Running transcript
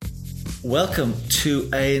Welcome to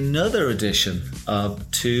another edition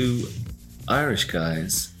of Two Irish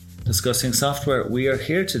Guys Discussing Software. We are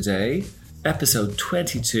here today, episode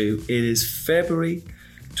 22. It is February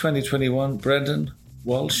 2021. Brendan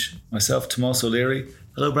Walsh, myself, Tomás O'Leary.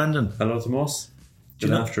 Hello, Brendan. Hello, Tomás.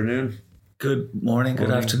 Good afternoon. Good morning,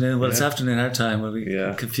 good afternoon. Well, it's afternoon our time. We'll be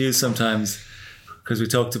confused sometimes because we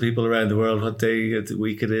talk to people around the world what day of the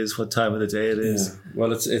week it is, what time of the day it is. Yeah.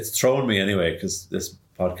 Well, it's thrown me anyway because this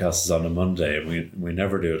podcast is on a Monday and we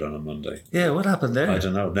never do it on a Monday. Yeah, what happened there? I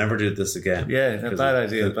don't know. Never do this again. Yeah, bad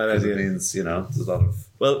idea. It means, there's a lot of...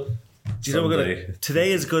 Well, do you know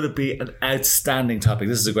today is going to be an outstanding topic.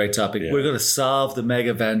 This is a great topic. Yeah. We're going to solve the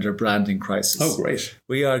mega vendor branding crisis. Oh, great.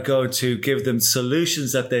 We are going to give them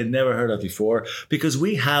solutions that they'd never heard of before because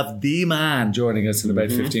we have the man joining us in about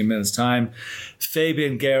 15 minutes time,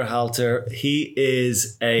 Fabian Gerhalter. He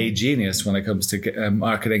is a genius when it comes to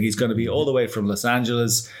marketing. He's going to be all the way from Los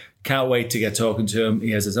Angeles. Can't wait to get talking to him.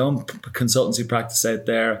 He has his own consultancy practice out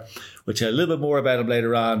there, which a little bit more about him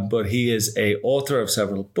later on, but he is a author of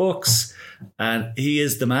several books and he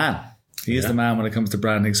is the man. He is the man when it comes to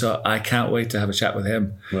branding. So I can't wait to have a chat with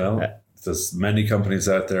him. Well, there's many companies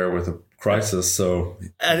out there with a crisis, so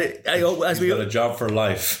he's got a job for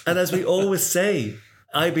life. And as we always say,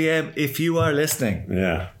 IBM, if you are listening,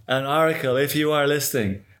 and Oracle, if you are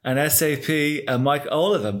listening, and SAP and Mike,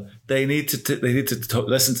 all of them, they need to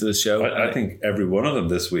listen to the show. I think every one of them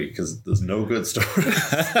this week because there's no good stories.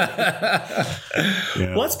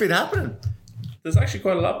 What's been happening? There's actually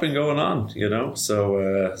quite a lot been going on, So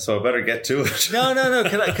I better get to it. No.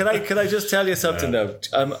 Can I just tell you something though?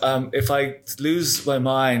 If I lose my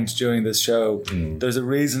mind during this show, there's a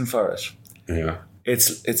reason for it. Yeah.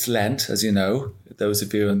 It's Lent, as you know. Those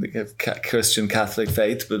of you in the Christian Catholic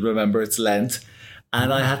faith, but remember it's Lent.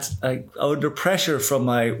 And I under pressure from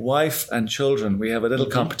my wife and children, we have a little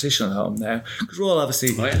competition at home now because we're all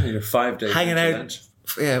obviously you're 5 days hanging out.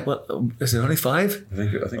 Yeah, well, is it only 5? I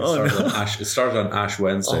think it started on Ash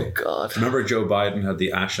Wednesday. Oh God! Remember Joe Biden had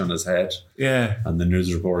the ash on his head? Yeah. And the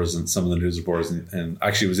news reporters and some of the news reporters and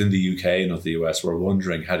actually it was in the UK, not the US, were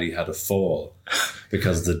wondering had he had a fall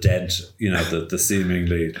because the dent, the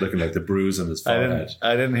seemingly looking like the bruise on his forehead.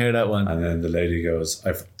 I didn't hear that one. And then the lady goes,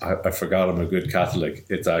 I forgot I'm a good Catholic.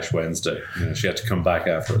 It's Ash Wednesday. She had to come back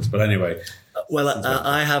afterwards. But anyway. Well,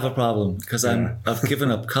 I have a problem because I've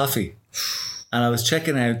given up coffee. And I was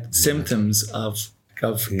checking out symptoms of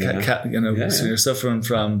so you're suffering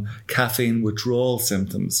from caffeine withdrawal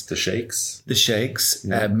symptoms. The shakes,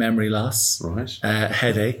 memory loss,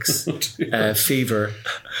 headaches, fever.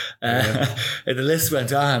 The list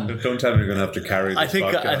went on. Don't tell me you're going to have to carry this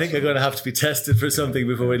podcast. I think I'm going to have to be tested for something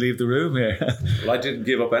before we leave the room here. Well, I didn't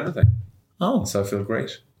give up anything. Oh. So I feel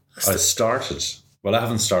great. I haven't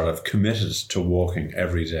started. I've committed to walking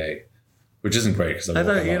every day. Which isn't great because I'm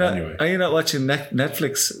walking anyway. Are you not watching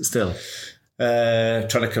Netflix still? Trying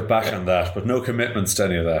to cut back on that, but no commitments to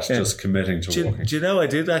any of that. Just committing to walking. Do you know, I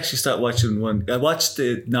did actually start watching one. I watched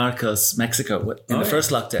the Narcos Mexico in the first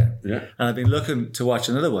lockdown. Yeah. And I've been looking to watch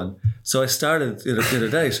another one. So I started the other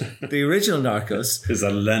day. The original Narcos. Is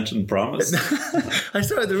that a Lenten promise? I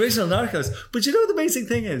started the original Narcos. But you know what the amazing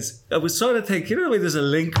thing is? I was trying to think, there's a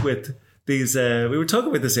link with... These we were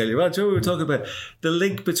talking about this earlier on. We were talking about the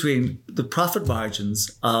link between the profit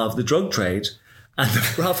margins of the drug trade and the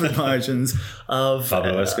profit margins of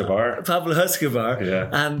Pablo Escobar, and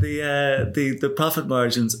the profit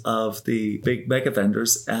margins of the big mega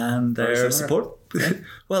vendors and their support.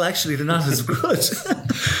 Well, actually, they're not as good.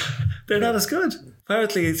 They're not as good.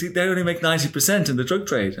 Apparently, they only make 90% in the drug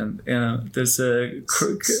trade, and there's a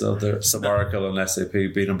so there's some Oracle and SAP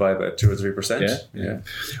beat them by about 2 or 3%. Yeah.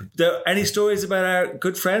 There any stories about our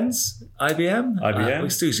good friends IBM?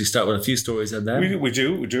 We usually start with a few stories on them. We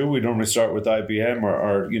do. We normally start with IBM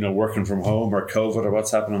or working from home or COVID or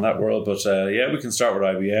what's happening in that world. But we can start with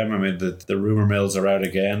IBM. I mean, the rumor mills are out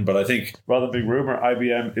again, but I think rather big rumor,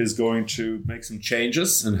 IBM is going to make some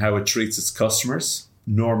changes in how it treats its customers.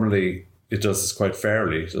 Normally, it does this quite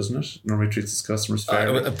fairly, doesn't it? Normally treats its customers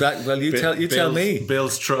fairly. You tell me.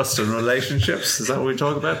 Builds trust and relationships. Is that what we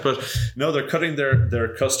talk about? But no, they're cutting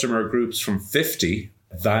their customer groups from 50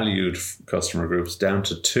 valued customer groups down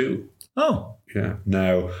to 2. Oh. Yeah.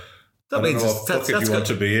 Now, that means what bucket you want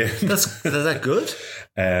to be in. Is that good?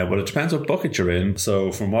 Well, it depends what bucket you're in.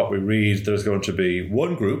 So from what we read, there's going to be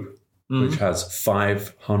one group which has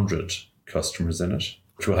 500 customers in it,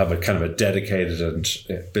 which will have a kind of a dedicated and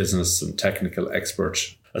business and technical expert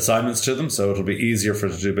assignments to them. So it'll be easier for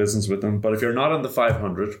it to do business with them. But if you're not in the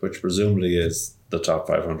 500, which presumably is the top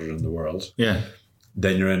 500 in the world,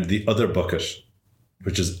 then you're in the other bucket,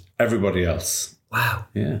 which is everybody else. Wow.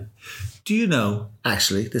 Yeah. Do you know,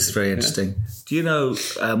 actually, this is very interesting. Do you know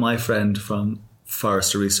my friend from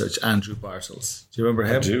Forrester Research, Andrew Bartels? Do you remember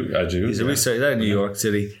him? I do. He's a researcher in New York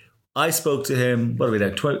City. I spoke to him, what are we now,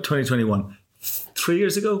 2021, 4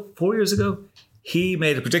 years ago. He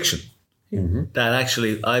made a prediction that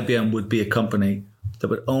actually IBM would be a company that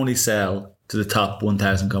would only sell to the top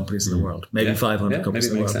 1,000 companies in the world, maybe 500 companies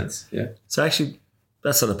in the world. Sense. Yeah. So actually,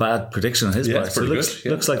 that's not a bad prediction on his part. So it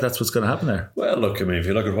looks like that's what's going to happen there. Well, look, I mean, if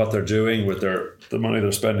you look at what they're doing with the money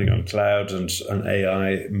they're spending on cloud and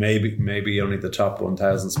AI, maybe only the top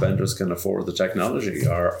 1,000 spenders can afford the technology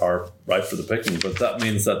are right for the picking. But that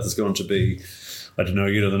means that there's going to be, I don't know,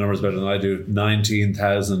 you know the numbers better than I do,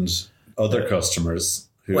 19,000 other customers.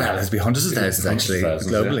 Well, there's be hundreds of thousands actually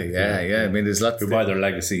globally. Yeah. I mean, there's lots who buy their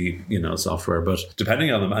legacy, software, but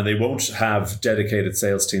depending on them, and they won't have dedicated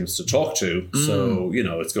sales teams to talk to. So,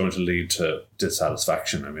 it's going to lead to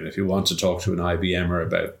dissatisfaction. I mean, if you want to talk to an IBMer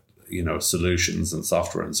about, solutions and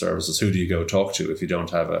software and services, who do you go talk to if you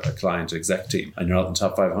don't have a client exec team and you're not in the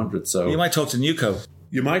top 500? So you might talk to Nuco.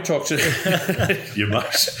 You might talk to,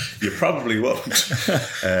 you probably won't.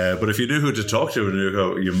 But if you knew who to talk to in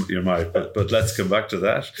Nuco, you might. But let's come back to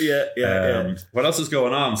that. Yeah. What else is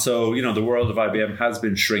going on? So, the world of IBM has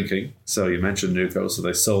been shrinking. So you mentioned Nuco. So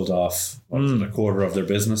they sold off, a quarter of their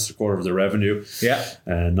business, a quarter of their revenue. Yeah.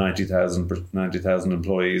 90,000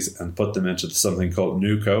 employees and put them into something called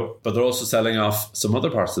Nuco. But they're also selling off some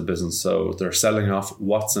other parts of the business. So they're selling off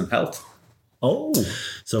Watson Health. Oh.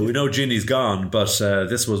 So we know Ginny's gone, but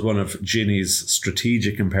this was one of Ginny's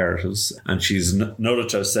strategic imperatives. And she's noted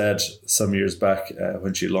to have said some years back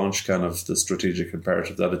when she launched kind of the strategic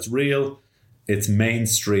imperative that it's real, it's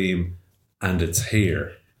mainstream, and it's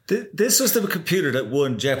here. This was the computer that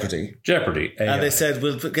won Jeopardy. AI. And they said,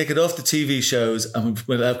 we'll get it off the TV shows and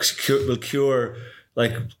we'll cure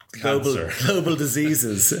like global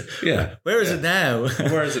diseases. Yeah. Where is it now?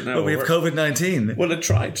 Well, we have COVID-19. Well,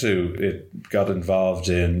 it got involved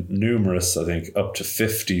in numerous, I think, up to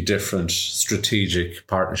 50 different strategic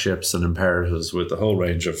partnerships and imperatives with a whole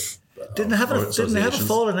range of Didn't they have a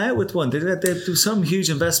falling out with one? Did they do some huge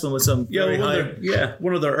investment with some very high?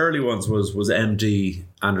 One of their early ones was MD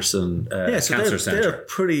Anderson Cancer Center. They're a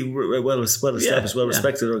pretty well established, well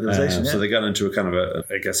respected organisation. So they got into a kind of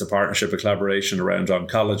a partnership, a collaboration around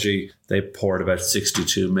oncology. They poured about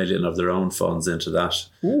 62 million of their own funds into that,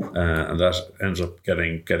 and that ended up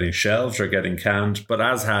getting shelved or getting canned. But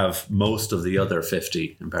as have most of the other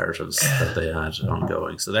 50 imperatives that they had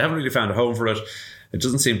ongoing. So they haven't really found a home for it. It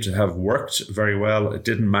doesn't seem to have worked very well. It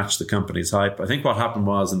didn't match the company's hype. I think what happened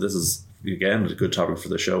was, and this is, again, a good topic for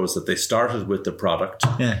the show, is that they started with the product.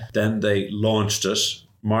 Yeah. Then they launched it,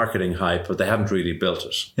 marketing hype, but they hadn't really built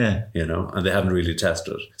it. Yeah. And they hadn't really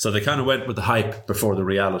tested it. So they kind of went with the hype before the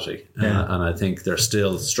reality. And I think they're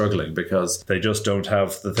still struggling because they just don't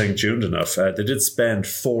have the thing tuned enough. They did spend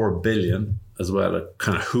 $4 billion as well,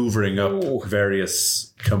 kind of hoovering up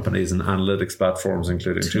various companies and analytics platforms,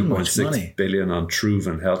 including $2.6 billion on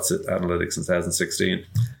Truven Health Analytics in 2016.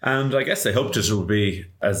 And I guess they hoped it would be,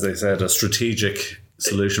 as they said, a strategic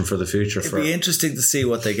solution for the future. It'd be interesting to see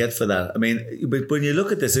what they get for that. I mean, but when you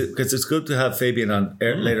look at this, because it's good to have Fabian on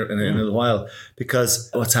later in a little while,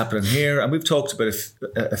 because what's happening here, and we've talked about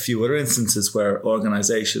a few other instances where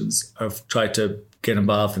organizations have tried to get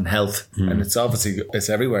involved in health, and it's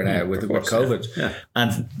everywhere now with COVID,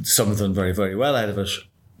 and some of them very, very well out of it,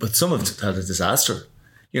 but some have had a disaster.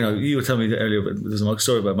 You were telling me earlier, but there's a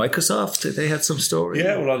story about Microsoft. They had some story.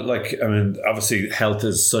 Yeah, well, obviously health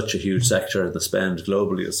is such a huge sector. The spend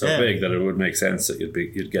globally is so big that it would make sense that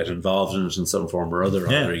you'd get involved in it in some form or other.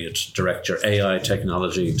 Or you'd direct your AI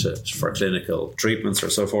technology for clinical treatments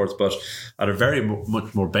or so forth. But at a very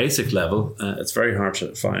much more basic level, it's very hard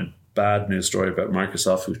to find bad news story about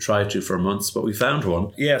Microsoft. We've tried to for months, but we found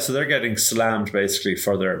one. Yeah, so they're getting slammed basically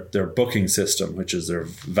for their booking system, which is their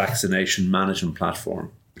vaccination management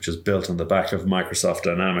platform, which is built on the back of Microsoft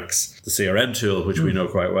Dynamics, the CRM tool, which we know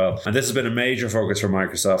quite well. And this has been a major focus for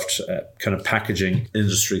Microsoft, kind of packaging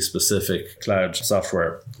industry-specific cloud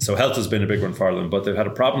software. So health has been a big one for them, but they've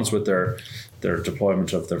had problems with their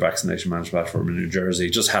deployment of their vaccination management platform in New Jersey.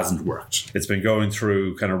 It just hasn't worked. It's been going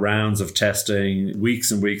through kind of rounds of testing,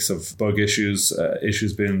 weeks and weeks of bug issues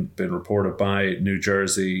been reported by New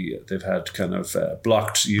Jersey. They've had kind of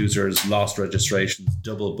blocked users, lost registrations,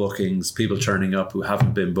 double bookings, people turning up who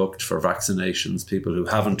haven't been booked for vaccinations, people who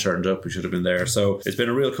haven't turned up who should have been there. So it's been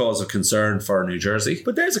a real cause of concern for New Jersey.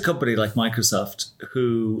 But there's a company like Microsoft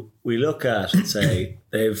who we look at and say,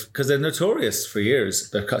 because they're notorious for years.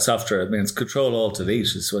 Their software, I mean, it's Control Alt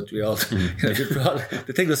Delete is what we all.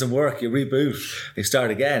 The thing doesn't work, you reboot, you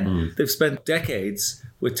start again. They've spent decades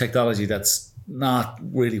with technology that's not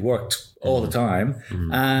really worked all the time,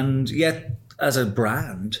 and yet as a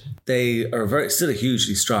brand, they are still a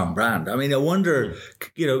hugely strong brand. I mean, I wonder,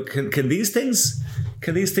 can these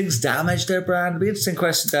things damage their brand? It'd be an interesting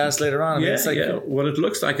question to ask later on. Well, it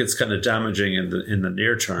looks like it's kind of damaging in the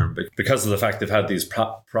near term because of the fact they've had these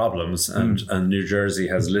problems, and New Jersey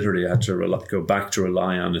has literally had to go back to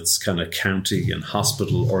rely on its kind of county and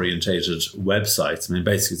hospital orientated websites. I mean,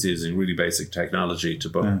 basically, it's using really basic technology to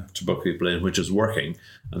book people in, which is working,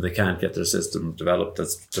 and they can't get their system developed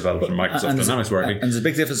that's developed in Microsoft Dynamics working. And there's a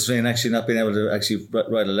big difference between actually not being able to actually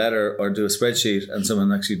write a letter or do a spreadsheet and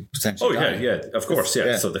someone actually potentially dying. Of course.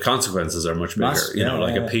 Yeah. So the consequences are much bigger.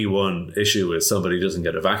 A P1 issue is somebody doesn't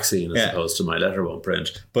get a vaccine as opposed to my letter won't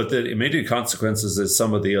print. But the immediate consequences is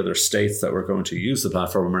some of the other states that were going to use the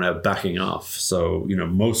platform are now backing off. So,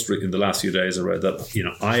 in the last few days I read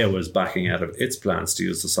that, Iowa is backing out of its plans to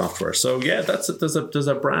use the software. So there's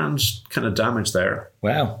a brand kind of damage there.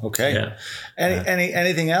 Wow. Okay. Yeah.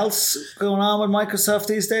 Anything else going on with Microsoft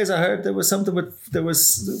these days? I heard there was a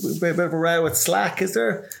bit of a row with Slack. Is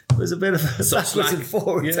there? There's a bit of a backwards and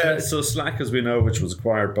forwards. Yeah. So Slack, as we know, which was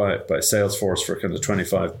acquired by Salesforce for kind of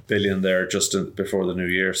 $25 billion there just before the new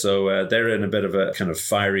year. So they're in a bit of a kind of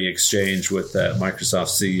fiery exchange with Microsoft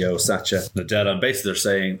CEO Satya Nadella. And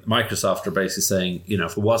basically, Microsoft are basically saying,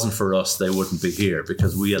 if it wasn't for us, they wouldn't be here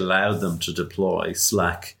because we allowed them to deploy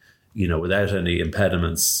Slack, without any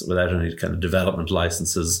impediments, without any kind of development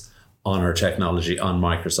licenses on our technology on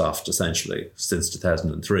Microsoft essentially since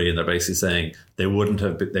 2003, and they're basically saying they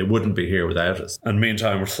wouldn't be here without us. And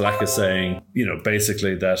meantime, Slack is saying,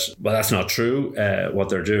 basically that that's not true. What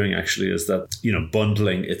they're doing actually is that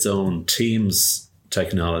bundling its own Teams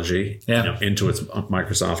technology into its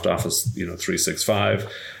Microsoft Office 365.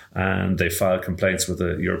 And they filed complaints with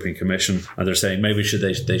the European Commission, and they're saying maybe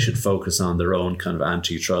they should focus on their own kind of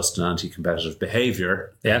antitrust and anti-competitive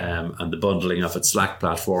behavior, and the bundling of its Slack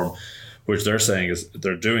platform, which they're saying is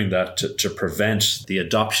they're doing that to prevent the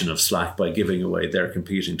adoption of Slack by giving away their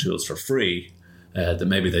competing tools for free. That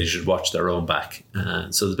maybe they should watch their own back.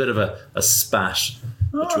 So there's a bit of a spat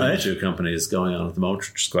between the two companies going on at the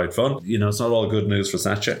moment, which is quite fun. It's not all good news for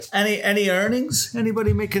Satya. Any earnings?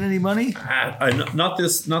 Anybody making any money? Not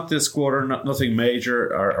this quarter. Nothing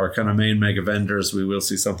major. Our kind of main mega vendors. We will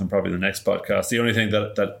see something probably in the next podcast. The only thing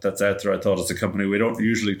that's out there, I thought, is a company we don't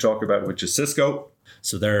usually talk about, which is Cisco.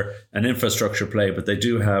 So they're an infrastructure play, but they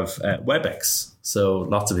do have WebEx. So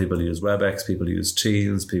lots of people use WebEx, people use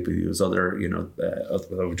Teams, people use other,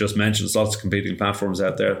 we just mentioned, there's lots of competing platforms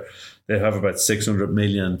out there. They have about 600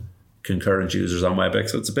 million concurrent users on WebEx.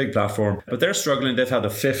 So it's a big platform, but they're struggling. They've had a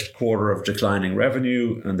fifth quarter of declining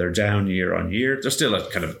revenue and they're down year on year. They're still at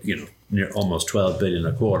kind of, near almost 12 billion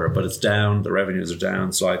a quarter, but it's down. The revenues are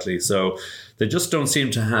down slightly. So they just don't seem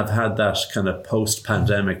to have had that kind of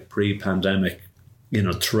post-pandemic, pre-pandemic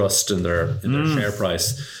thrust in their share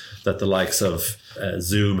price that the likes of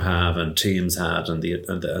Zoom have and Teams had, and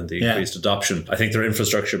the increased adoption. I think their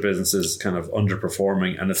infrastructure business is kind of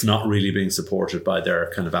underperforming, and it's not really being supported by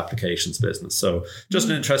their kind of applications business. So just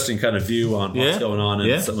an interesting kind of view on what's going on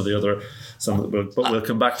in some of the other. But we'll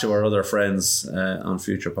come back to our other friends on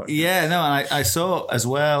future podcasts. Yeah, no, and I saw as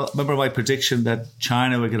well, remember my prediction that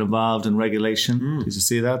China would get involved in regulation? Did you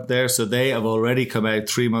see that there? So they have already come out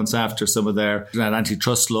 3 months after some of their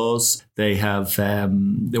antitrust laws. They have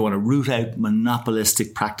they want to root out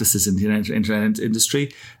monopolistic practices in the internet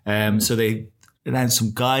industry. So they announced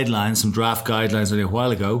some draft guidelines only a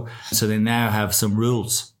while ago. So they now have some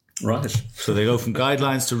rules. Right. So they go from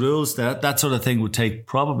guidelines to rules. That sort of thing would take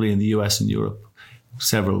probably in the US and Europe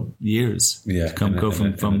several years. Yeah, to go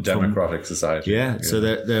from a democratic society. Yeah, so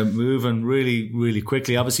they're moving really, really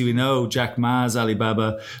quickly. Obviously, we know Jack Ma's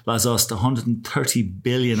Alibaba lost 130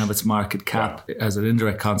 billion of its market cap as an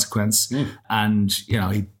indirect consequence, and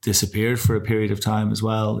he disappeared for a period of time as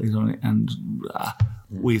well.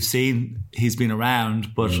 We've seen he's been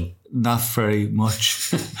around, but not very much.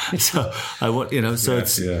 So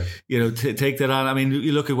take that on. I mean,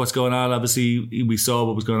 you look at what's going on. Obviously, we saw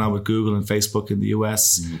what was going on with Google and Facebook in the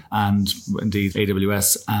US, and indeed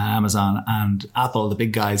AWS, Amazon, and Apple, the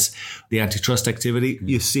big guys. The antitrust activity.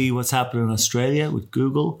 You see what's happening in Australia with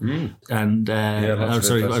Google, and I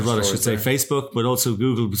should say Facebook, but also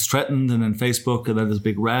Google was threatened, and then Facebook, and then there's a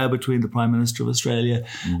big row between the Prime Minister of Australia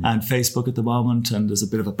and Facebook at the moment, and there's a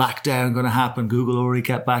bit of a back down going to happen. Google already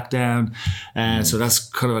kept back down. So that's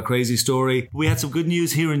kind of a crazy story. We had some good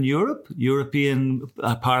news here in Europe. European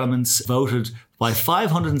parliaments voted by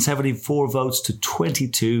 574 votes to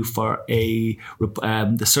 22 for the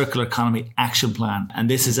Circular Economy Action Plan. And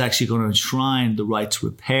this is actually going to enshrine the right to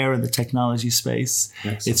repair in the technology space.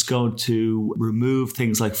 Excellent. It's going to remove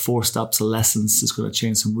things like forced obsolescence. It's going to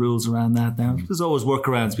change some rules around that now. There's always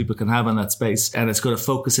workarounds people can have in that space. And it's going to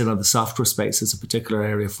focus in on the software space as a particular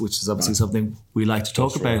area, which is obviously something we like to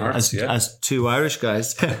talk about as two Irish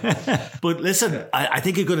guys. But listen, I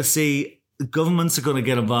think you're going to see governments are going to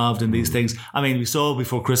get involved in these things. I mean, we saw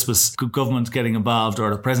before Christmas government getting involved, or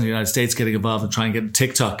the President of the United States getting involved and trying to get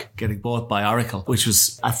TikTok getting bought by Oracle, which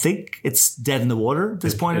was, I think it's dead in the water at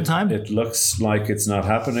this point in time. It looks like it's not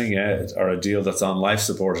happening, or a deal that's on life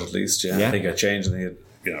support at least. Yeah. I think a change in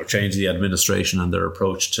the administration and their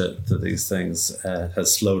approach to these things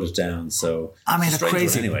has slowed it down. So I mean, it's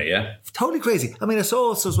crazy anyway. Yeah, totally crazy. I mean, I saw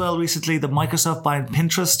also as well recently that Microsoft buying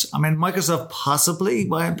Pinterest. I mean, Microsoft possibly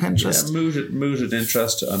buying Pinterest. Yeah, mooted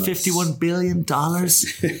interest on $51 billion.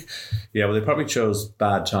 Yeah, well, they probably chose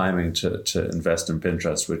bad timing to invest in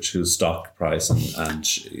Pinterest, whose stock price and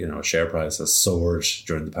share price has soared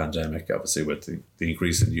during the pandemic. Obviously, with the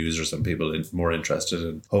increase in users and people more interested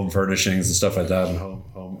in home furnishings and stuff like that, and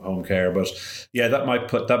home care. But yeah, that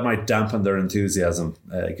might dampen their enthusiasm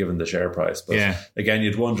given the share price. But again,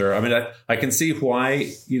 you'd wonder. I mean, I can see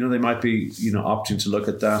why they might be opting to look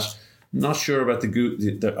at that. I'm not sure about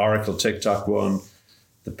the Oracle TikTok one.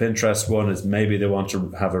 The Pinterest one is maybe they want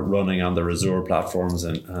to have it running on the Azure platforms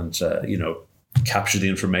and capture the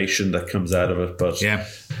information that comes out of it. But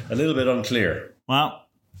a little bit unclear. Well,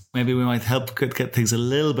 maybe we might could get things a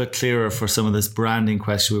little bit clearer for some of this branding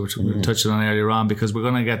question we were touching on earlier on, because we're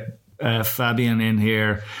going to get Fabian in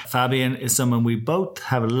here. Fabian is someone we both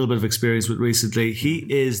have a little bit of experience with recently. He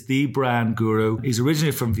is the brand guru. He's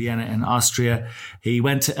originally from Vienna in Austria. He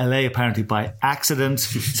went to LA apparently by accident,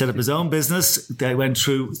 set up his own business. They went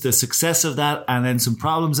through the success of that and then some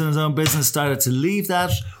problems in his own business, started to leave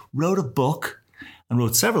that, wrote a book, and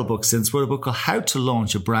wrote several books since. Wrote a book called How to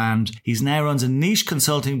Launch a Brand. He's now runs a niche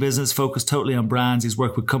consulting business focused totally on brands. He's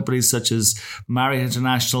worked with companies such as Marriott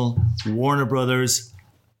International, Warner Brothers,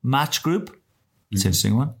 Match Group, it's an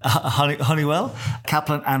interesting one, Honeywell,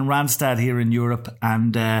 Kaplan and Randstad here in Europe.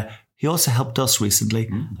 And he also helped us recently.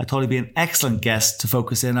 I thought he'd be an excellent guest to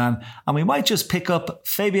focus in on. And we might just pick up.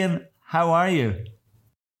 Fabian, how are you?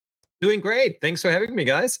 Doing great. Thanks for having me,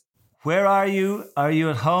 guys. Where are you? Are you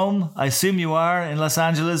at home? I assume you are in Los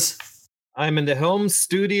Angeles. I'm in the home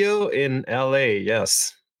studio in LA,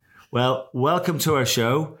 yes. Well, welcome to our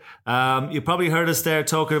show. You probably heard us there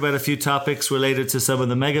talking about a few topics related to some of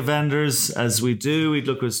the mega vendors. As we do, we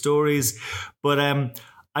look at stories. But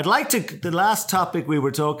I'd like to, the last topic we were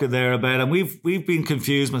talking there about, and we've been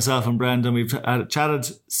confused, myself and Brendan, we've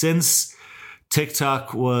chatted since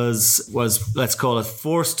TikTok was let's call it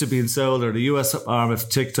forced to being sold, or the US arm of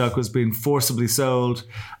TikTok was being forcibly sold,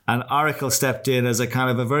 and Oracle stepped in as a kind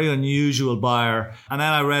of a very unusual buyer. And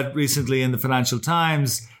then I read recently in the Financial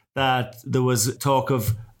Times that there was talk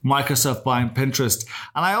of Microsoft buying Pinterest.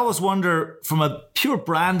 And I always wonder, from a pure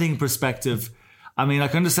branding perspective, I mean, I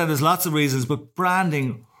can understand there's lots of reasons, but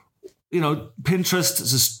branding, Pinterest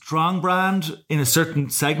is a strong brand in a certain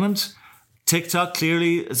segment. TikTok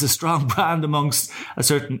clearly is a strong brand amongst a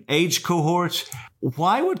certain age cohort.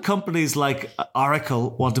 Why would companies like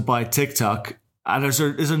Oracle want to buy TikTok? And is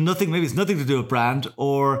there nothing, maybe it's nothing to do with brand,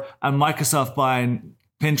 and Microsoft buying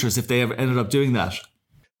Pinterest if they ever ended up doing that?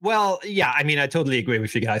 Well, yeah, I mean, I totally agree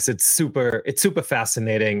with you guys. It's super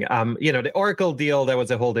fascinating. The Oracle deal, that was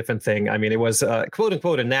a whole different thing. I mean, it was quote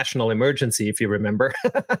unquote a national emergency, if you remember,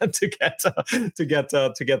 to get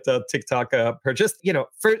TikTok purchased.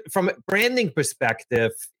 From a branding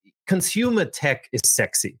perspective, consumer tech is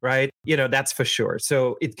sexy, right? That's for sure.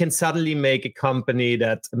 So it can suddenly make a company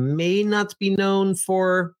that may not be known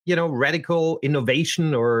for, radical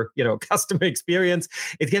innovation or, customer experience.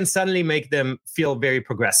 It can suddenly make them feel very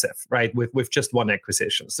progressive, right? With just one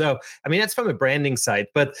acquisition. So, I mean, that's from a branding side.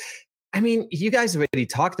 But I mean, you guys already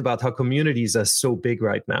talked about how communities are so big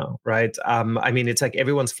right now, right? I mean, it's like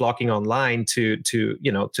everyone's flocking online to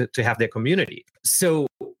have their community. So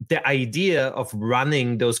the idea of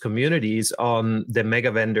running those communities on the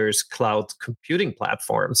mega vendors' cloud computing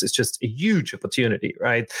platforms is just a huge opportunity,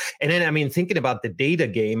 right? And then, I mean, thinking about the data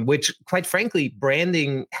game, which quite frankly,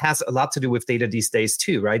 branding has a lot to do with data these days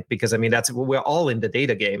too, right? Because I mean, we're all in the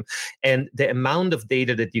data game, and the amount of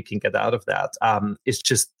data that you can get out of that is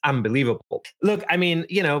just unbelievable. Look, I mean,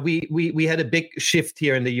 we had a big shift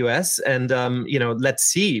here in the US, and let's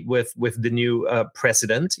see with the new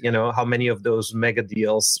president, how many of those mega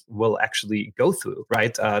deals will actually go through,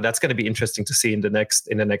 right? That's going to be interesting to see in the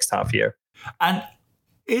next half year. And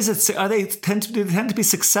do they tend to be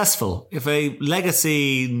successful? If a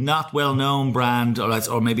legacy, not well-known brand,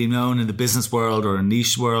 or maybe known in the business world or a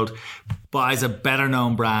niche world, buys a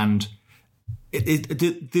better-known brand,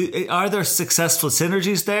 are there successful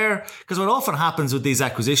synergies there? Because what often happens with these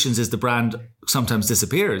acquisitions is the brand sometimes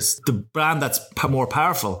disappears. The brand that's more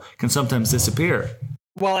powerful can sometimes disappear.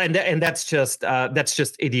 Well, and that's just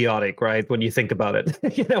idiotic, right? When you think about it,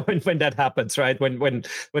 when that happens, right? When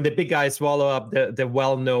the big guys swallow up the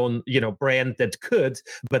well-known, brand that could,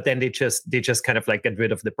 but then they just kind of like get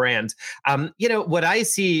rid of the brand. What I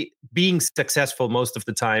see being successful most of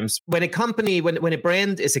the times when a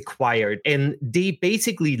brand is acquired and they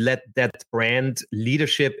basically let that brand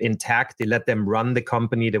leadership intact, they let them run the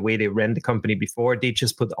company the way they ran the company before. They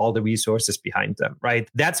just put all the resources behind them, right?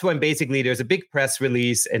 That's when basically there's a big press release.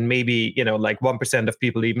 And maybe, like 1% of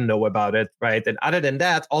people even know about it, right? And other than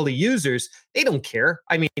that, all the users, they don't care.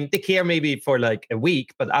 I mean, they care maybe for like a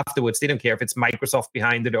week, but afterwards, they don't care if it's Microsoft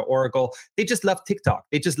behind it or Oracle. They just love TikTok.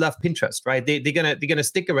 They just love Pinterest, right? They're gonna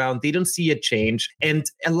stick around. They don't see a change. And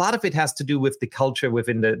a lot of it has to do with the culture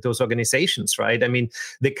within those organizations, right? I mean,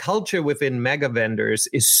 the culture within mega vendors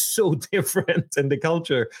is so different than the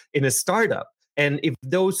culture in a startup. And if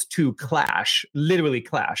those two literally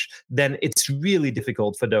clash, then it's really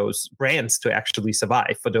difficult for those brands to actually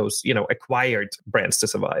survive, for those, acquired brands to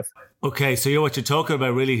survive. Okay, so what you're talking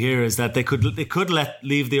about really here is that they could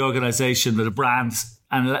leave the organization with a brand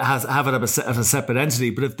and have it as a separate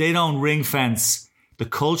entity. But if they don't ring fence the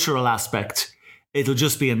cultural aspect, it'll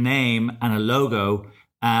just be a name and a logo.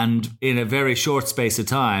 And in a very short space of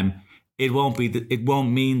time, it won't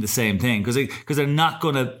mean the same thing because they're not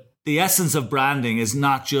going to. The essence of branding is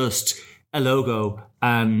not just a logo,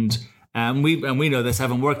 and we know this.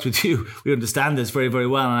 Having worked with you, we understand this very, very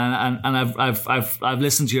well. And I've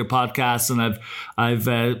listened to your podcasts, and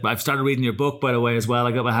I've started reading your book, by the way, as well.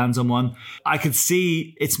 I got my hands on one. I could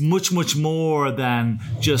see it's much, much more than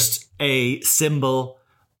just a symbol,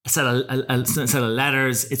 a set of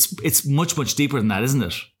letters. It's much, much deeper than that, isn't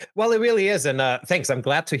it? Well, it really is. And thanks. I'm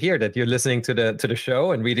glad to hear that you're listening to the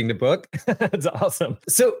show and reading the book. It's awesome.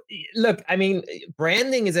 So look, I mean,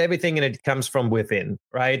 branding is everything, and it comes from within,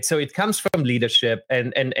 right? So it comes from leadership,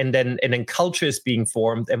 and then culture is being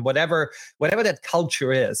formed, and whatever that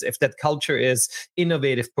culture is, if that culture is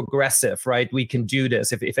innovative, progressive, right? We can do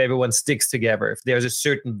this. If everyone sticks together, if there's a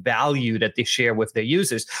certain value that they share with their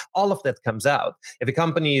users, all of that comes out. If a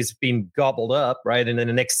company is being gobbled up, right? And then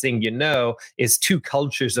the next thing you know is two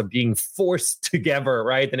cultures are being forced together,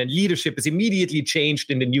 right? And then leadership is immediately changed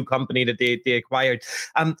in the new company that they acquired.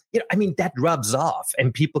 That rubs off,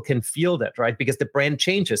 and people can feel that, right? Because the brand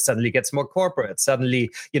changes, suddenly gets more corporate, suddenly,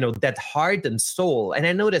 that heart and soul. And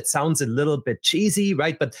I know that sounds a little bit cheesy,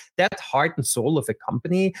 right? But that heart and soul of a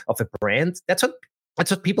company, of a brand, that's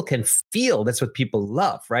what people can feel. That's what people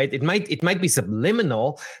love, right? It might be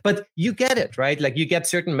subliminal, but you get it, right? Like you get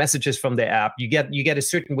certain messages from the app. You get a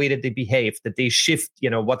certain way that they behave, that they shift,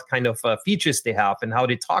 what kind of features they have and how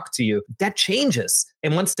they talk to you. That changes.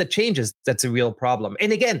 And once that changes, that's a real problem.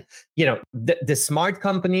 And again, the smart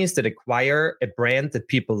companies that acquire a brand that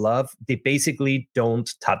people love, they basically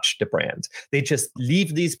don't touch the brand. They just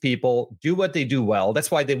leave these people do what they do well. That's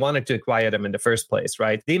why they wanted to acquire them in the first place,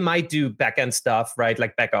 right? They might do back-end stuff, right?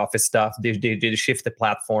 Like back office stuff. They shift the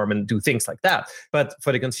platform and do things like that. But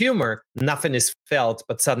for the consumer, nothing is felt,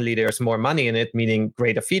 but suddenly there's more money in it, meaning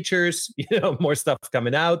greater features, more stuff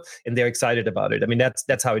coming out, and they're excited about it. I mean,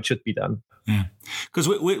 that's how it should be done. Yeah, because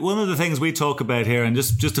one of the things we talk about here, and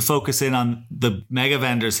just to focus in on the mega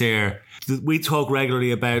vendors here, we talk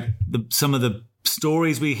regularly about some of the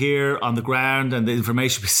stories we hear on the ground and the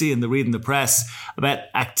information we see in the read in the press about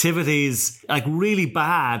activities, like really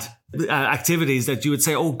bad activities that you would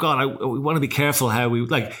say, oh God, we want to be careful how we,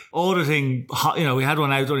 like auditing, we had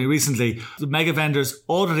one out only recently, the mega vendors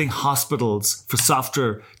auditing hospitals for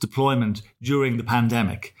software deployment during the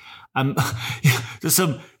pandemic. That's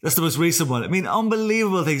the most recent one. I mean,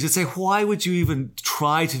 unbelievable things. You'd say, why would you even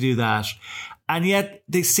try to do that? And yet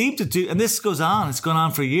they seem to do, and this goes on, it's gone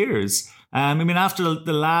on for years. After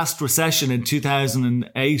the last recession in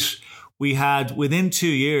 2008, within 2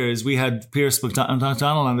 years, we had Pierce McDonald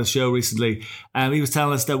on the show recently, and he was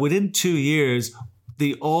telling us that within 2 years,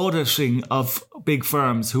 the auditing of big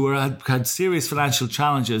firms who had serious financial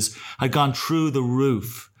challenges had gone through the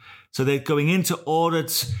roof. So they're going into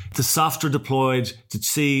audits, the software deployed to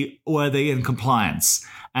see were they in compliance.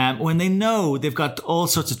 When they know they've got all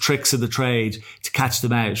sorts of tricks of the trade to catch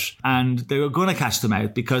them out, and they're going to catch them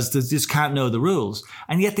out because they just can't know the rules.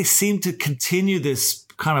 And yet they seem to continue this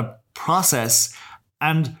kind of process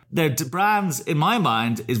And their brands, in my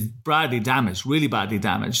mind, is badly damaged, really badly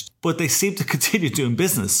damaged, but they seem to continue doing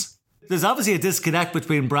business. There's obviously a disconnect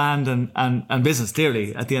between brand and business,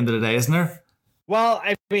 clearly, at the end of the day, isn't there? Well,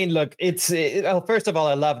 I mean, look, first of all,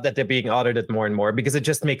 I love that they're being audited more and more because it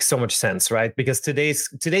just makes so much sense, right? Because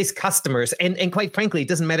today's customers, and quite frankly, it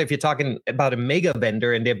doesn't matter if you're talking about a mega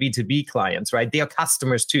vendor and their B2B clients, right? They are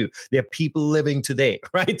customers too. They're people living today,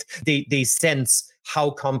 right? They sense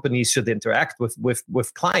how companies should interact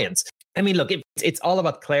with clients. I mean, look, it's all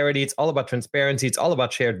about clarity. It's all about transparency. It's all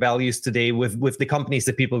about shared values today with the companies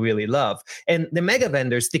that people really love. And the mega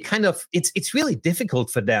vendors, it's really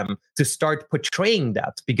difficult for them to start portraying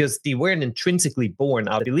that because they weren't intrinsically born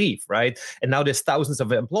out of belief, right? And now there's thousands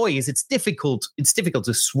of employees. It's difficult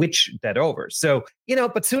to switch that over. So,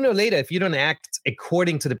 but sooner or later, if you don't act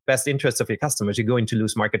according to the best interests of your customers, you're going to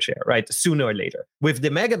lose market share, right? Sooner or later. With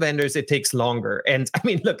the mega vendors, it takes longer. And I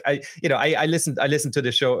mean, look, I listened to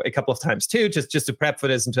the show a couple of times too, just to prep for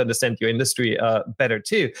this and to understand your industry better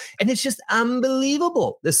too. And it's just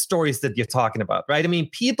unbelievable, the stories that you're talking about, right? I mean,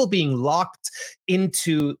 people being locked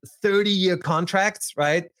into 30-year contracts,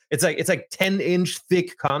 right? It's like 10-inch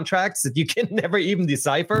thick contracts that you can never even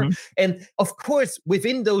decipher. Mm-hmm. And of course,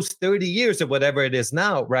 within those 30 years or whatever it is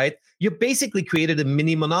now, right, you basically created a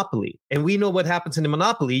mini monopoly. And we know what happens in a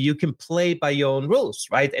monopoly. You can play by your own rules,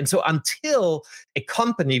 right? And so until a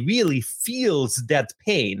company really feels that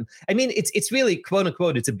pain, I mean, it's really, quote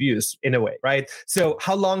unquote, it's abuse in a way, right? So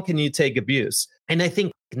how long can you take abuse? And I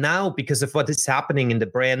think now, because of what is happening in the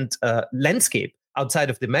brand landscape, outside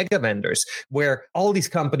of the mega vendors, where all these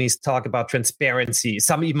companies talk about transparency,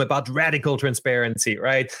 some even about radical transparency,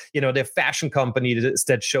 right? They're fashion companies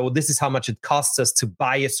that show this is how much it costs us to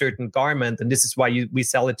buy a certain garment, and this is why we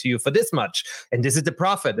sell it to you for this much, and this is the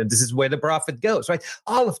profit, and this is where the profit goes, right?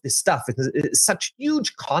 All of this stuff is such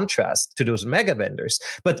huge contrast to those mega vendors,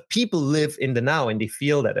 but people live in the now and they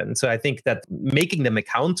feel that, and so I think that making them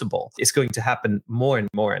accountable is going to happen more and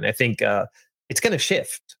more, and I think it's going to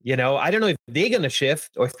shift. I don't know if they're going to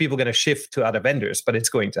shift or if people are going to shift to other vendors, but it's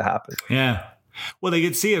going to happen. Yeah. Well, they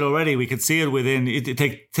could see it already. We could see it within,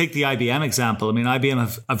 take the IBM example. I mean,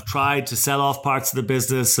 IBM have tried to sell off parts of the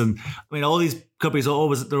business. And I mean, all these companies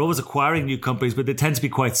they're always acquiring new companies, but they tend to be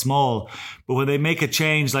quite small. But when they make a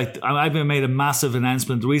change, like IBM made a massive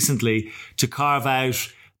announcement recently to carve out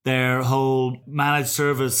their whole managed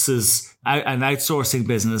services and outsourcing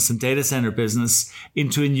business and data center business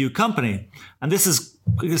into a new company. And this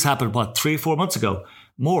happened, 3-4 months ago,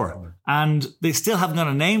 more. And they still haven't got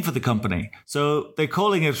a name for the company. So they're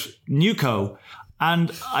calling it Newco.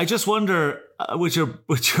 And I just wonder, with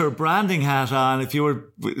your branding hat on, if you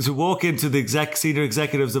were to walk into the senior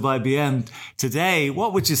executives of IBM today,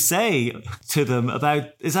 what would you say to them about,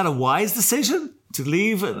 is that a wise decision? To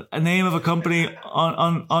leave a name of a company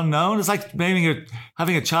unknown? It's like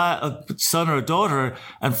having a child, a son or a daughter,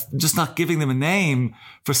 and just not giving them a name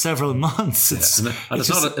for several months. It's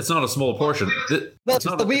not a small portion.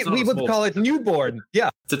 We would call it newborn. Yeah,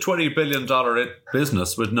 it's a $20 billion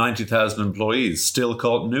business with 90,000 employees, still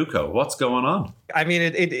called Newco. What's going on? I mean,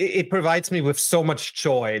 it provides me with so much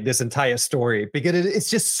joy, this entire story, because it's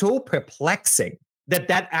just so perplexing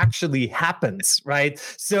that actually happens, right?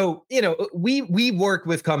 So, we work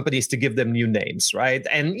with companies to give them new names, right?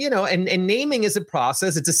 And, and naming is a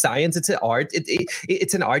process. It's a science. It's an art.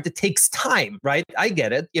 It's an art that takes time, right? I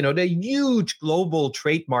get it. There are huge global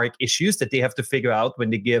trademark issues that they have to figure out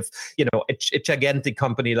when they give, a gigantic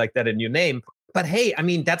company like that a new name. But hey, I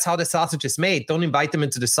mean, that's how the sausage is made. Don't invite them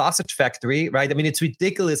into the sausage factory, right? I mean, it's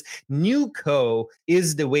ridiculous. Newco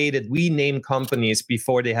is the way that we name companies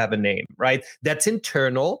before they have a name, right? That's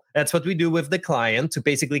internal. That's what we do with the client to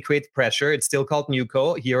basically create pressure. It's still called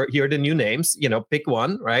Newco. Here are the new names. Pick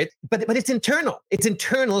one, right? But it's internal. It's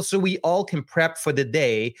internal, so we all can prep for the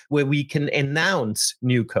day where we can announce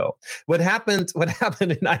Newco. What happened in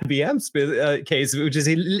IBM's case, which is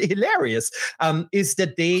hilarious, is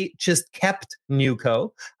that they just kept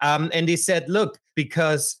Newco, and they said, look,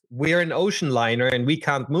 because we're an ocean liner and we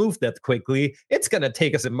can't move that quickly, it's going to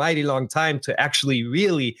take us a mighty long time to actually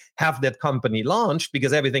really have that company launched,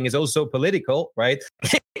 because everything is also political, right?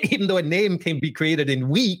 Even though a name can be created in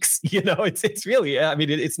weeks, it's really, I mean,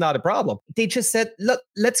 it's not a problem. They just said, look,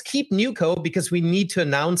 let's keep Newco because we need to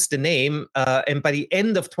announce the name. And by the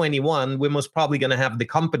end of 21, we're most probably going to have the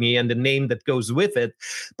company and the name that goes with it.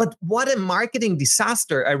 But what a marketing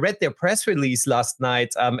disaster. I read their press release last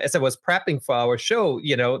night as I was prepping for our show,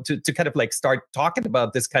 to kind of like start talking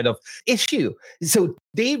about this kind of issue. So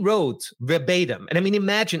They wrote verbatim, and I mean,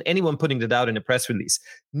 imagine anyone putting that out in a press release.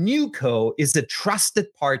 NewCo is a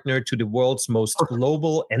trusted partner to the world's most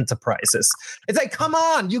global enterprises. It's like, come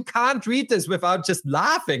on, you can't read this without just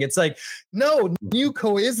laughing. It's like, no,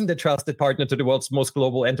 NewCo isn't a trusted partner to the world's most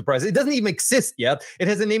global enterprises. It doesn't even exist yet. It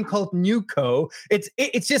has a name called NewCo.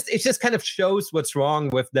 It's just kind of shows what's wrong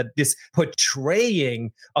with that, this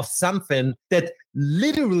portraying of something that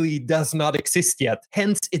literally does not exist yet.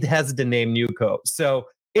 Hence, it has the name NewCo. So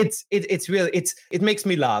it makes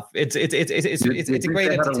me laugh. It's a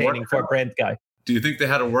great entertaining for a brand guy. Do you think they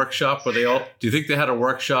had a workshop where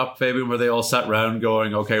Fabian, where they all sat around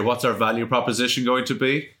going, okay, what's our value proposition going to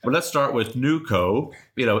be? Well, let's start with NewCo.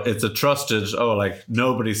 It's a trusted,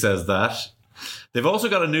 nobody says that. They've also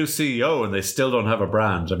got a new CEO and they still don't have a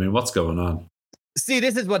brand. I mean, what's going on? See,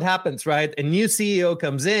 this is what happens, right? A new CEO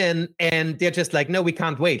comes in and they're just like, no, we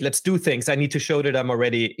can't wait. Let's do things. I need to show that I'm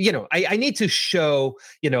already, I need to show,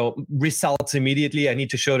 results immediately. I need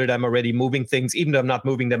to show that I'm already moving things, even though I'm not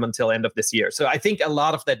moving them until end of this year. So I think a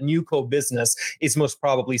lot of that NewCo business is most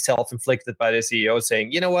probably self-inflicted by the CEO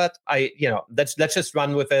saying, you know what, let's just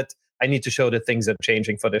run with it. I need to show that things are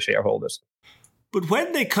changing for the shareholders. But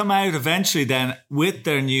when they come out eventually then with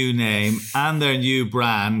their new name and their new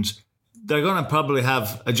brand, they're going to probably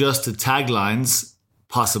have adjusted taglines,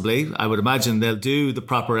 possibly. I would imagine they'll do the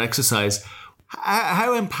proper exercise.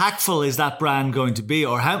 How impactful is that brand going to be?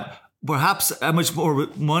 Or how much more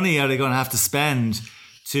money are they going to have to spend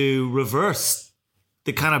to reverse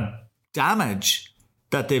the kind of damage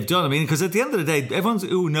that they've done? I mean, because at the end of the day, everyone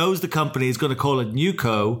who knows the company is going to call it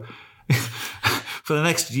NewCo for the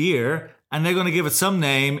next year, and they're going to give it some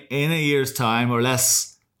name in a year's time or less.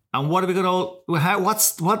 And what are we going to?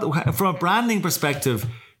 From a branding perspective?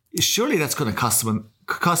 Surely that's going to cost them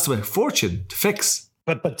a fortune to fix.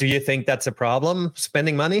 But do you think that's a problem?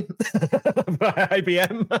 Spending money,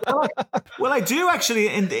 IBM? Well, I do actually.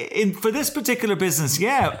 In for this particular business,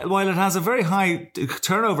 yeah. While it has a very high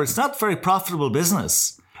turnover, it's not a very profitable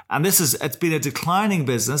business, and it's been a declining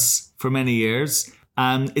business for many years.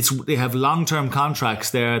 And they have long-term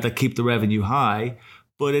contracts there that keep the revenue high.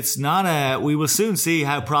 But it's not we will soon see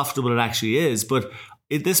how profitable it actually is. But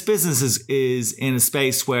this business is in a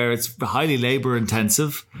space where it's highly labor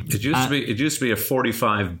intensive. It used to be a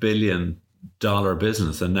 $45 billion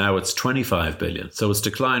business, and now it's $25 billion. So it's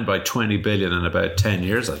declined by $20 billion in about 10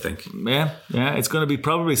 years, I think. Yeah. It's going to be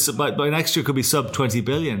probably by next year could be sub $20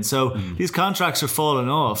 billion. So these contracts are falling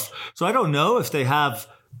off. So I don't know if they have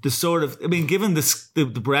the sort of, given the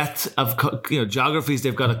breadth of geographies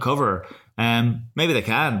they've got to cover. Maybe they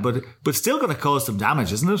can, but still going to cause some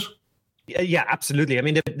damage, isn't it? Yeah, absolutely. I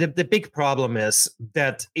mean, the big problem is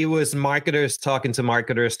that it was marketers talking to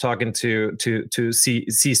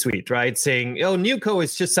C-suite, right? Saying, oh, NewCo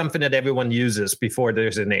is just something that everyone uses before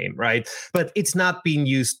there's a name, right? But it's not being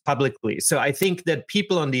used publicly. So I think that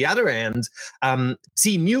people on the other end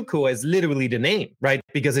see NewCo as literally the name, right?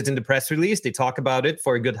 Because it's in the press release. They talk about it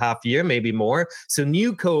for a good half year, maybe more. So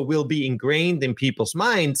NewCo will be ingrained in people's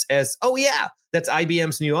minds as, oh, yeah, that's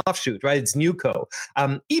IBM's new offshoot, right? It's NewCo.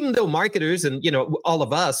 Even though marketers and, all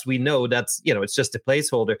of us, we know that's, it's just a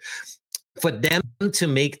placeholder. For them to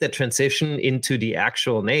make the transition into the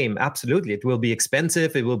actual name, absolutely. It will be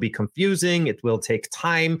expensive. It will be confusing. It will take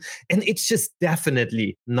time. And it's just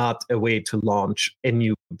definitely not a way to launch a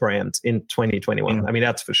new brand in 2021. Yeah. I mean,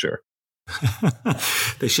 that's for sure.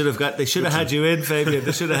 They should have had you in, Fabian.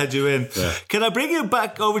 They should have had you in. Yeah. Can I bring you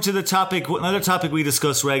back over to the topic? Another topic we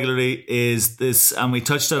discuss regularly is this, and we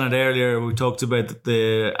touched on it earlier. We talked about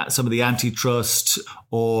some of the antitrust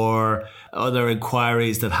or other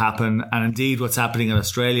inquiries that happen, and indeed what's happening in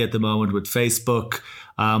Australia at the moment with Facebook.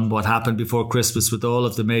 What happened before Christmas with all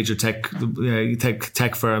of the major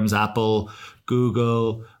tech firms, Apple,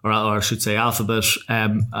 Google, or I should say Alphabet,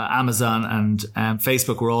 Amazon, and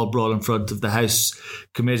Facebook were all brought in front of the House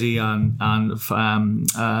Committee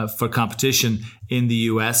for Competition in the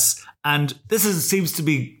US, and this seems to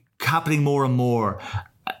be happening more and more.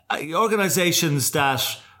 Organizations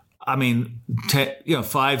that,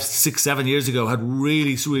 5, 6, 7 years ago had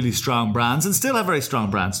really, really strong brands and still have very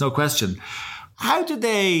strong brands, no question. How do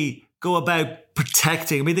they go about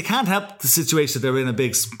protecting? They can't help the situation that they're in a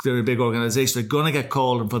big organization. They're going to get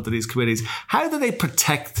called in front of these committees. How do they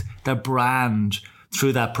protect their brand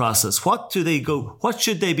through that process? What should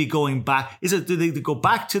they be going back? Do they go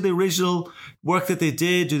back to the original work that they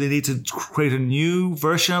did? Do they need to create a new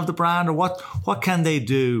version of the brand, or what can they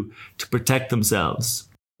do to protect themselves?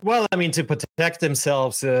 Well, to protect protect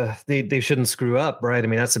themselves, they shouldn't screw up, right? I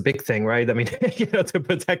mean, that's a big thing, right? I mean, to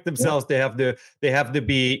protect themselves, they have to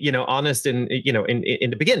be, honest in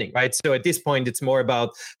the beginning, right? So at this point, it's more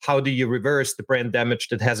about how do you reverse the brand damage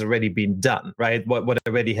that has already been done, right? What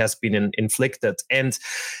already has been inflicted. And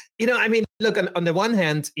I mean, look, on the one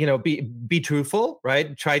hand, be truthful,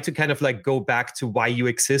 right? Try to kind of like go back to why you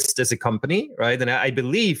exist as a company, right? And I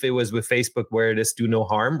believe it was with Facebook where it is do no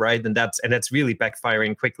harm, right? And that's really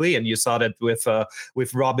backfiring quickly. And you saw that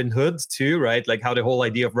with Robinhood too, right? Like how the whole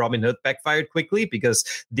idea of Robinhood backfired quickly because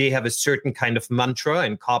they have a certain kind of mantra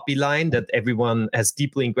and copy line that everyone has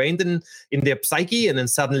deeply ingrained in their psyche, and then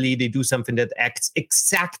suddenly they do something that acts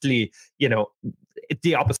exactly,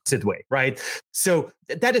 the opposite way, right? So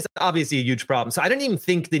that is obviously a huge problem. So I don't even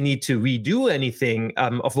think they need to redo anything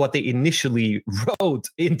of what they initially wrote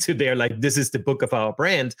into their, like, this is the book of our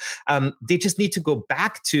brand. They just need to go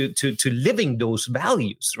back to living those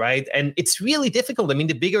values, right? And it's really difficult. I mean,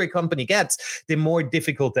 the bigger a company gets, the more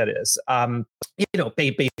difficult that is.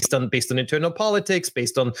 Based on internal politics,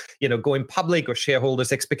 based on going public or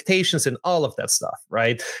shareholders' expectations and all of that stuff,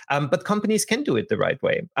 right? But companies can do it the right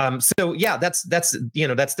way. So yeah, that's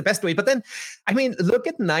the best way. But then, I mean, look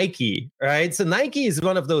at Nike, right? So Nike is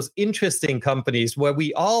one of those interesting companies where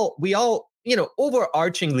we all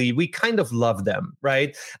overarchingly, we kind of love them,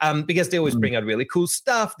 right? Because they always bring out really cool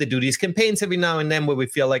stuff. They do these campaigns every now and then where we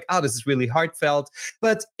feel like, oh, this is really heartfelt.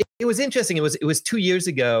 But it was interesting. It was 2 years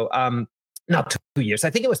ago. Not 2 years. I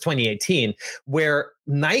think it was 2018, where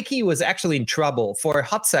Nike was actually in trouble for a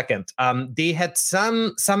hot second. They had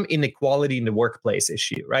some inequality in the workplace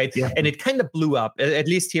issue, right? Yeah. And it kind of blew up, at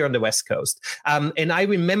least here on the West Coast. And I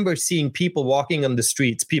remember seeing people walking on the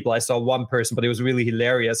streets. I saw one person, but it was really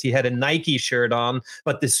hilarious. He had a Nike shirt on,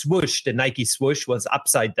 but the Nike swoosh was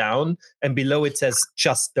upside down, and below it says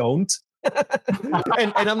 "Just don't."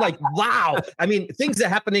 and I'm like, wow. I mean, things are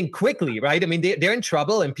happening quickly, right? I mean, they're in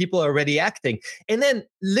trouble and people are already acting. And then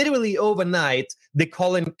literally overnight, the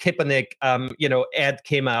Colin Kaepernick, ad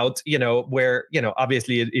came out, where,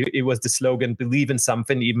 obviously it was the slogan, believe in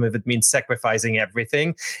something, even if it means sacrificing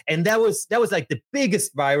everything. And that was like the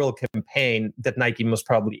biggest viral campaign that Nike most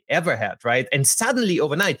probably ever had, right? And suddenly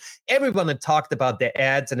overnight, everyone had talked about their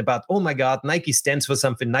ads and about, oh my God, Nike stands for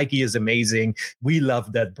something. Nike is amazing. We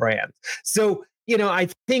love that brand. So, I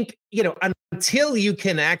think, until you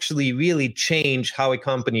can actually really change how a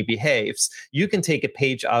company behaves, you can take a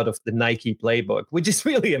page out of the Nike playbook, which is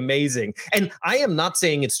really amazing. And I am not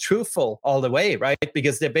saying it's truthful all the way, right?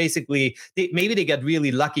 Because they're basically, maybe they got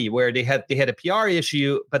really lucky where they had a PR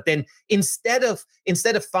issue, but then instead of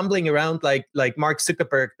fumbling around like Mark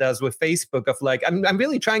Zuckerberg does with Facebook, of like, I'm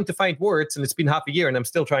really trying to find words, and it's been half a year and I'm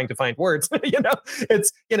still trying to find words.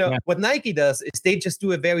 What Nike does is they just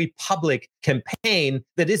do a very public campaign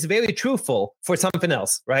that is very truthful for something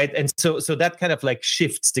else, right? And so that kind of like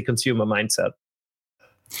shifts the consumer mindset.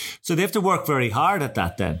 So they have to work very hard at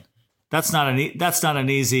that. Then that's not an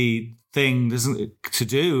easy thing to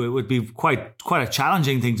do. It would be quite a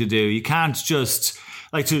challenging thing to do. You can't just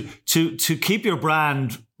like to keep your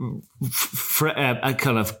brand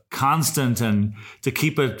kind of constant and to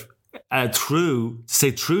keep it true,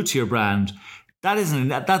 stay true to your brand.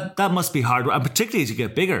 That must be hard, and particularly as you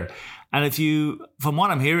get bigger. And from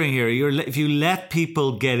what I'm hearing here, if you let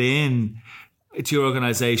people get in to your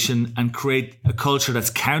organization and create a culture that's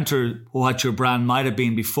counter what your brand might have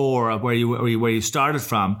been before, or where you started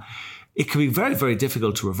from, it can be very, very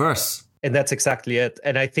difficult to reverse. And that's exactly it.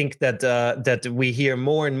 And I think that we hear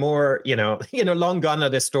more and more, long gone are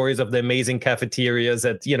the stories of the amazing cafeterias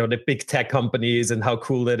at, the big tech companies and how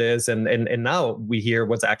cool it is. And now we hear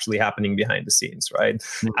what's actually happening behind the scenes, right?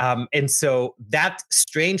 Mm-hmm. And so that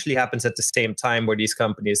strangely happens at the same time where these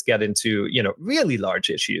companies get into, really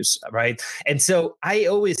large issues, right? And so I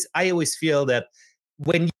always feel that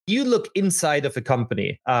when you look inside of a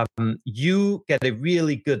company, you get a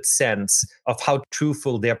really good sense of how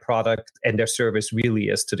truthful their product and their service really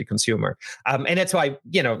is to the consumer. And that's why,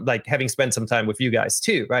 like having spent some time with you guys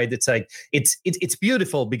too, right? It's like, it's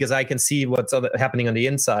beautiful because I can see what's happening on the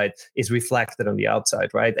inside is reflected on the outside,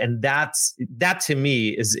 right? And that to me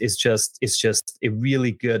is just a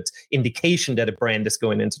really good indication that a brand is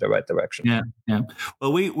going into the right direction. Yeah.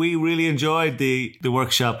 Well, we really enjoyed the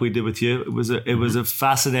workshop we did with you. It was a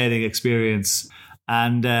fascinating experience,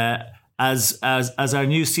 and as our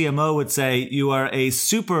new CMO would say, you are a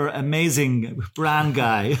super amazing brand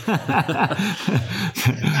guy.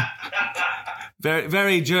 Very,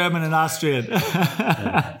 very German and Austrian.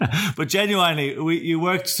 But genuinely, you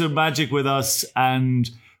worked some magic with us, and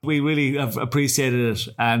we really have appreciated it.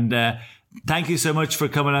 And Thank you so much for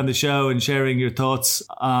coming on the show and sharing your thoughts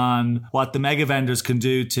on what the mega vendors can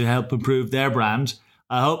do to help improve their brand.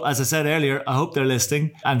 I hope, as I said earlier, I hope they're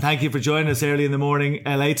listening. And thank you for joining us early in the morning,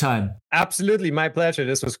 LA time. Absolutely. My pleasure.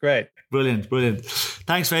 This was great. Brilliant.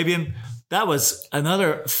 Thanks, Fabian. That was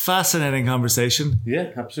another fascinating conversation.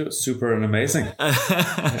 Yeah, absolutely. Super and amazing. I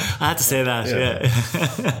had to say that,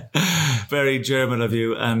 yeah. Very German of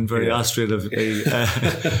you and very Austrian of me.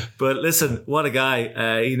 But listen, what a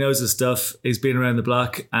guy. He knows his stuff. He's been around the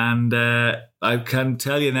block. And I can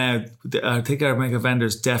tell you now, I think our mega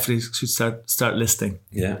vendors definitely should start listing.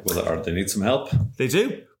 Yeah, well, they need some help. They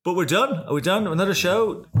do. But we're done. Are we done? Another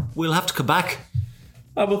show? We'll have to come back.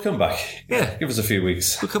 We'll come back. Yeah, give us a few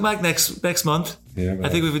weeks. We'll come back next month. Yeah, I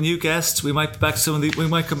think we have a new guest. We might come back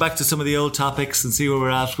to some of the old topics and see where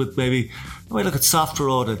we're at with maybe. We might look at software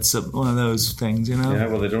audits, one of those things, you know. Yeah,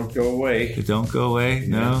 well, they don't go away. They don't go away.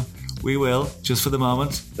 Yeah. No, we will. Just for the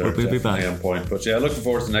moment, we'll be back. On point. But yeah, looking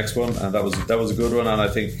forward to the next one. And that was a good one. And I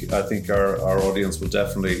think our audience will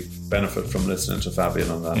definitely benefit from listening to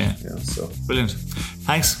Fabian on that. Yeah. So brilliant.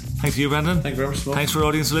 Thanks to you, Brendan. Thank you very much. Thanks for our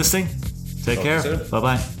audience for listening. Take care. Bye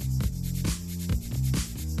bye.